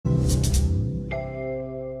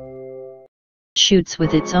shoots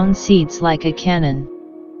with its own seeds like a cannon.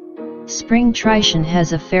 Spring trichat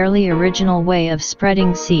has a fairly original way of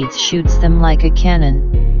spreading seeds, shoots them like a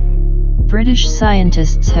cannon. British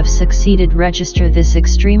scientists have succeeded register this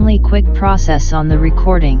extremely quick process on the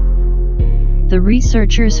recording. The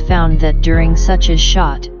researchers found that during such a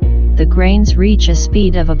shot, the grains reach a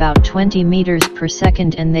speed of about 20 meters per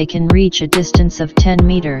second and they can reach a distance of 10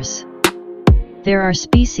 meters. There are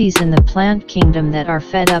species in the plant kingdom that are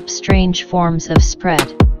fed up strange forms of spread.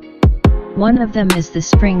 One of them is the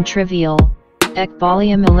spring trivial,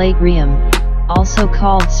 Ecbolium elaterium, also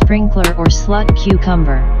called sprinkler or slut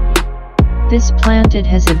cucumber. This plant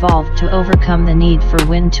has evolved to overcome the need for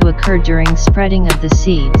wind to occur during spreading of the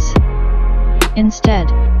seeds. Instead,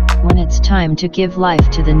 when it's time to give life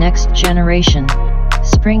to the next generation,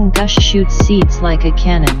 spring gush shoots seeds like a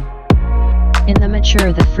cannon. In the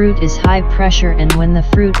mature, the fruit is high pressure, and when the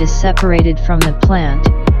fruit is separated from the plant,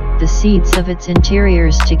 the seeds of its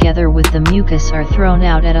interiors together with the mucus are thrown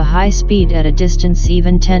out at a high speed at a distance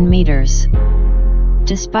even 10 meters.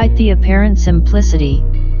 Despite the apparent simplicity,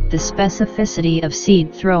 the specificity of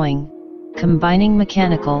seed throwing, combining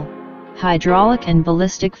mechanical, hydraulic and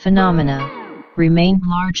ballistic phenomena, remain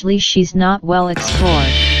largely not well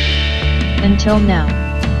explored. Until now.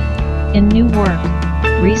 In new work,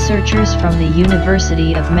 researchers from the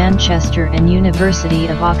University of Manchester and University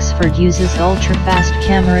of Oxford uses ultra-fast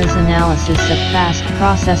cameras analysis of fast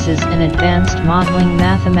processes and advanced modeling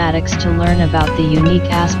mathematics to learn about the unique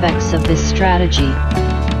aspects of this strategy.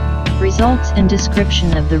 Results and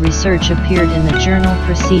description of the research appeared in the journal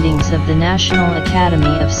Proceedings of the National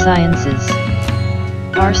Academy of Sciences.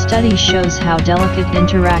 Our study shows how delicate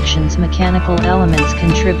interactions mechanical elements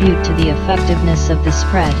contribute to the effectiveness of the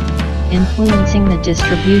spread, influencing the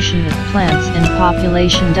distribution of plants and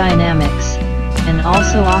population dynamics, and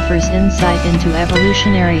also offers insight into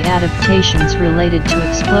evolutionary adaptations related to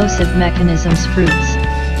explosive mechanisms fruits,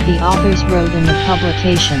 the authors wrote in the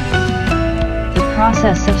publication. The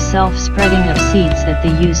process of self-spreading of seeds at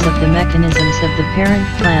the use of the mechanisms of the parent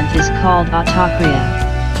plant is called autochoria.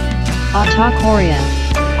 Autochoria,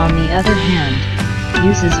 on the other hand,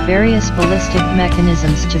 uses various ballistic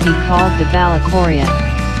mechanisms to be called the balachoria.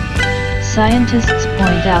 Scientists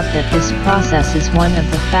point out that this process is one of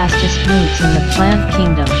the fastest moves in the plant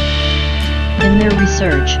kingdom. In their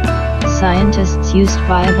research, scientists used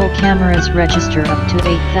viable cameras register up to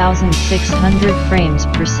 8,600 frames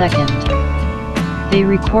per second. They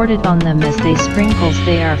recorded on them as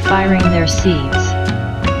they are firing their seeds.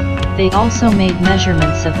 They also made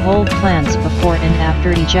measurements of whole plants before and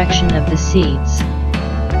after ejection of the seeds.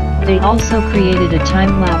 They also created a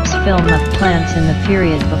time-lapse film of plants in the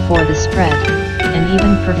period before the spread, and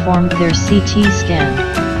even performed their CT scan.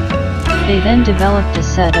 They then developed a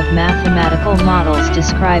set of mathematical models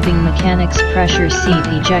describing mechanics, pressure, seed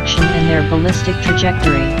ejection and their ballistic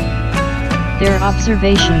trajectory. Their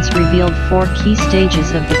observations revealed 4 key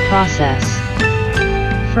stages of the process.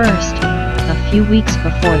 First, a few weeks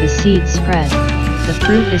before the seed spread, the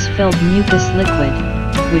fruit is filled mucus liquid,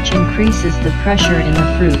 which increases the pressure in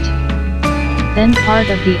the fruit. Then part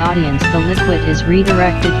of the audience, the liquid is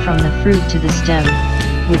redirected from the fruit to the stem,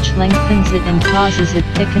 which lengthens it and causes it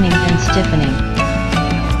thickening and stiffening.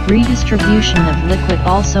 Redistribution of liquid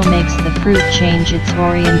also makes the fruit change its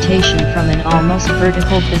orientation from an almost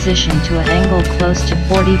vertical position to an angle close to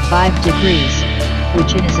 45 degrees,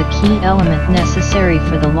 which is a key element necessary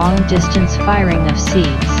for the long-distance firing of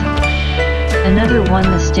seeds. Another one,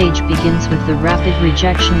 the stage begins with the rapid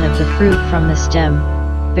rejection of the fruit from the stem,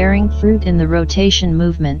 bearing fruit in the rotation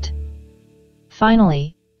movement.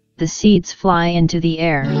 Finally, the seeds fly into the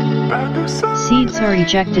air. Seeds are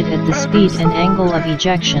ejected at the speed and angle of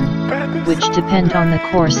ejection, which depend on the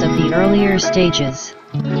course of the earlier stages.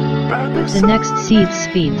 With the next seed's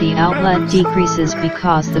speed, the outlet decreases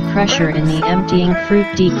because the pressure in the emptying fruit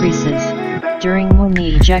decreases, during when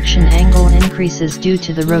the ejection angle increases due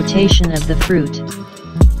to the rotation of the fruit.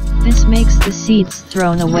 This makes the seeds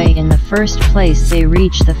thrown away in the first place they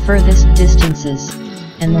reach the furthest distances,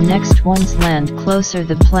 and the next ones land closer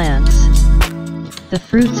the plants. The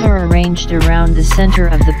fruits are arranged around the center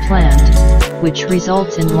of the plant, which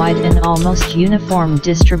results in wide and almost uniform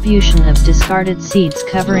distribution of discarded seeds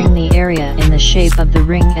covering the area in the shape of the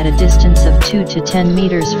ring at a distance of 2 to 10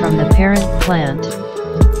 meters from the parent plant.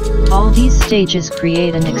 All these stages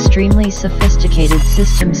create an extremely sophisticated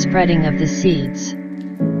system spreading of the seeds.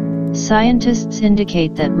 Scientists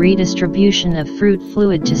indicate that redistribution of fruit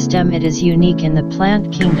fluid to stem is unique in the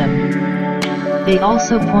plant kingdom. They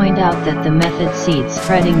also point out that the method seed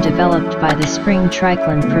spreading developed by the spring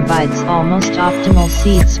trichat provides almost optimal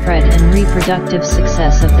seed spread and reproductive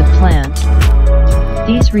success of the plant.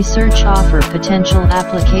 These research offer potential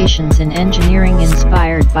applications in engineering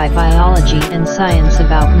inspired by biology and science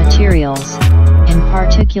about materials, in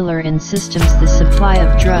particular in systems the supply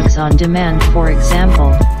of drugs on demand, for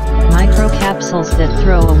example, microcapsules that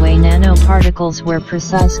throw away nanoparticles where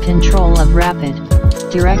precise control of rapid,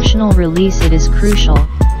 directional release it is crucial,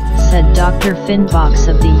 said Dr. Finbox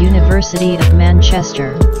of the University of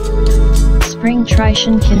Manchester. Spring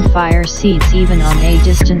trichine can fire seeds even on a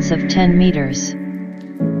distance of 10 meters.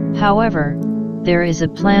 However, there is a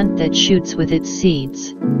plant that shoots with its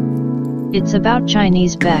seeds. It's about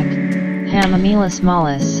Chinese beck, Hamamelis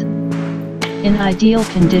mollis. In ideal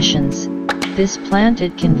conditions, this plant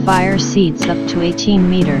it can fire seeds up to 18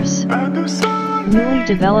 meters. Newly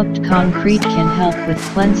developed concrete can help with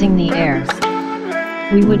cleansing the air.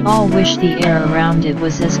 We would all wish the air around it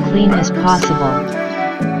was as clean as possible.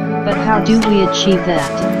 But how do we achieve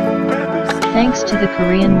that? Thanks to the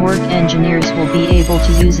Korean work, engineers will be able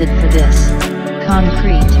to use it for this.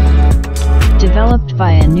 Concrete. Developed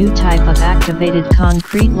by a new type of activated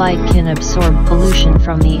concrete, light can absorb pollution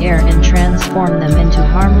from the air and transform them into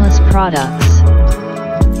harmless products.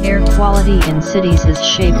 Air quality in cities is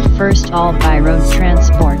shaped first all by road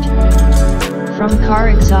transport. From car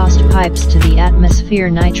exhaust pipes to the atmosphere,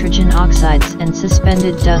 nitrogen oxides and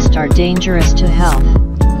suspended dust are dangerous to health.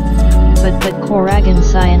 But Korean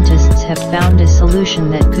scientists have found a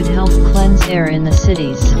solution that could help cleanse air in the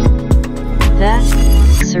cities. That,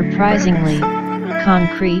 surprisingly,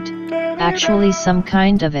 concrete, actually some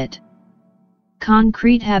kind of it.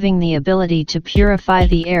 Concrete having the ability to purify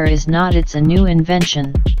the air is not a new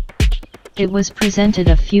invention. It was presented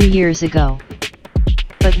a few years ago.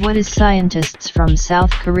 But what is scientists from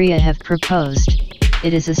South Korea have proposed,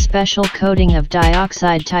 it is a special coating of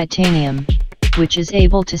dioxide titanium, which is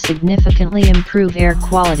able to significantly improve air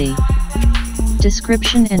quality.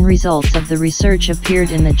 Description and results of the research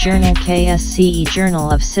appeared in the journal KSCE Journal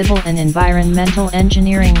of Civil and Environmental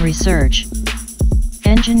Engineering Research.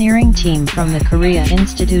 Engineering team from the Korea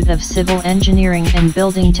Institute of Civil Engineering and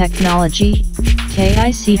Building Technology,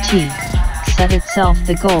 KICT, set itself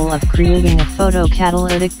the goal of creating a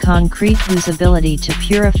photocatalytic concrete whose ability to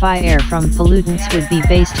purify air from pollutants would be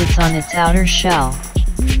based on its outer shell.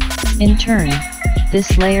 In turn,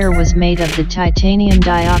 this layer was made of the titanium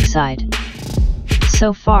dioxide.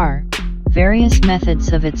 So far, various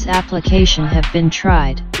methods of its application have been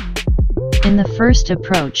tried. In the first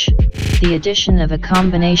approach, the addition of a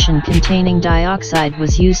combination containing dioxide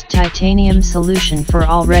was used titanium solution for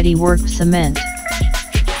already worked cement.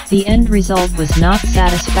 The end result was not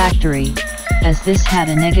satisfactory, as this had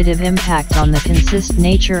a negative impact on the consist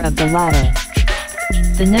nature of the latter.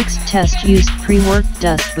 The next test used pre-worked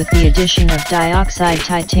dust with the addition of dioxide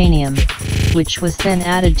titanium, which was then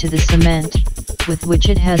added to the cement, with which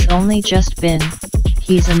it has only just been.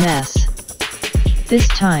 He's a mess. This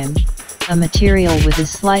time, a material with a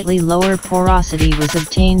slightly lower porosity was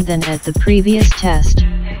obtained than at the previous test.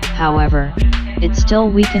 However, it still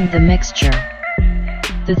weakened the mixture.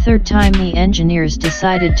 The third time the engineers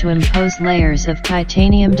decided to impose layers of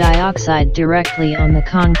titanium dioxide directly on the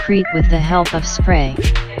concrete with the help of spray.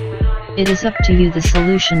 It is up to you. The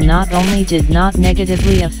solution not only did not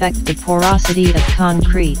negatively affect the porosity of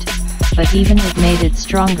concrete, but even it made it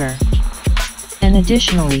stronger. And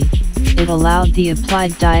additionally, it allowed the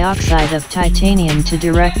applied dioxide of titanium to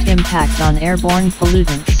direct impact on airborne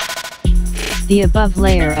pollutants. The above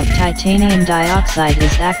layer of titanium dioxide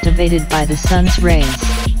is activated by the sun's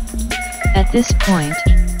rays. At this point,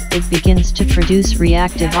 it begins to produce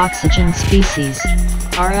reactive oxygen species,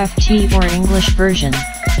 RFT or English version,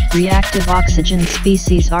 reactive oxygen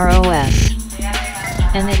species ROS.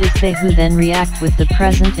 And it is they who then react with the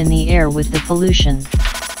present in the air with the pollution.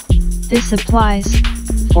 This applies,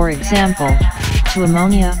 for example, to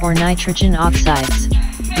ammonia or nitrogen oxides,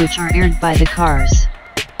 which are aired by the cars.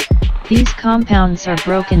 These compounds are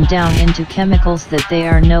broken down into chemicals that they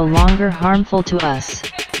are no longer harmful to us.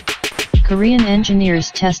 Korean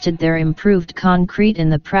engineers tested their improved concrete in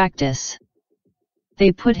the practice.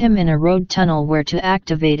 They put him in a road tunnel where to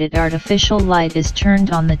activate it artificial light is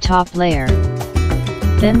turned on the top layer.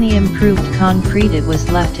 Then the improved concrete it was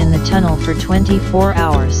left in the tunnel for 24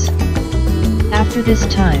 hours. After this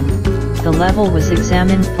time, the level was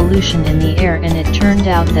examined pollution in the air and it turned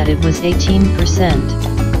out that it was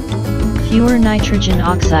 18%. Fewer nitrogen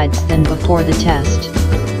oxides than before the test.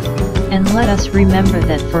 And let us remember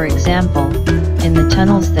that, for example, in the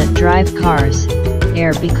tunnels that drive cars,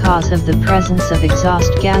 air because of the presence of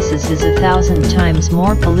exhaust gases is 1,000 times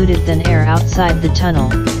more polluted than air outside the tunnel.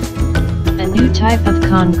 A new type of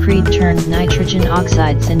concrete turned nitrogen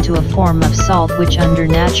oxides into a form of salt which under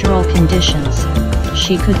natural conditions,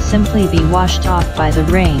 she could simply be washed off by the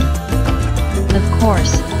rain. Of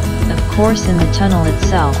course in the tunnel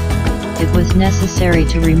itself, it was necessary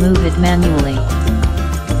to remove it manually.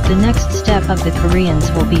 The next step of the Koreans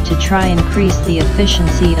will be to try increase the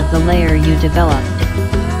efficiency of the layer you develop,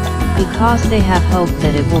 because they have hope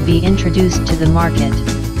that it will be introduced to the market.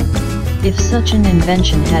 If such an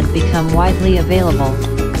invention had become widely available,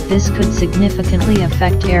 this could significantly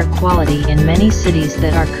affect air quality in many cities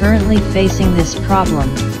that are currently facing this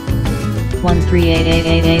problem.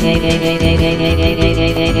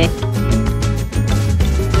 13888888888888888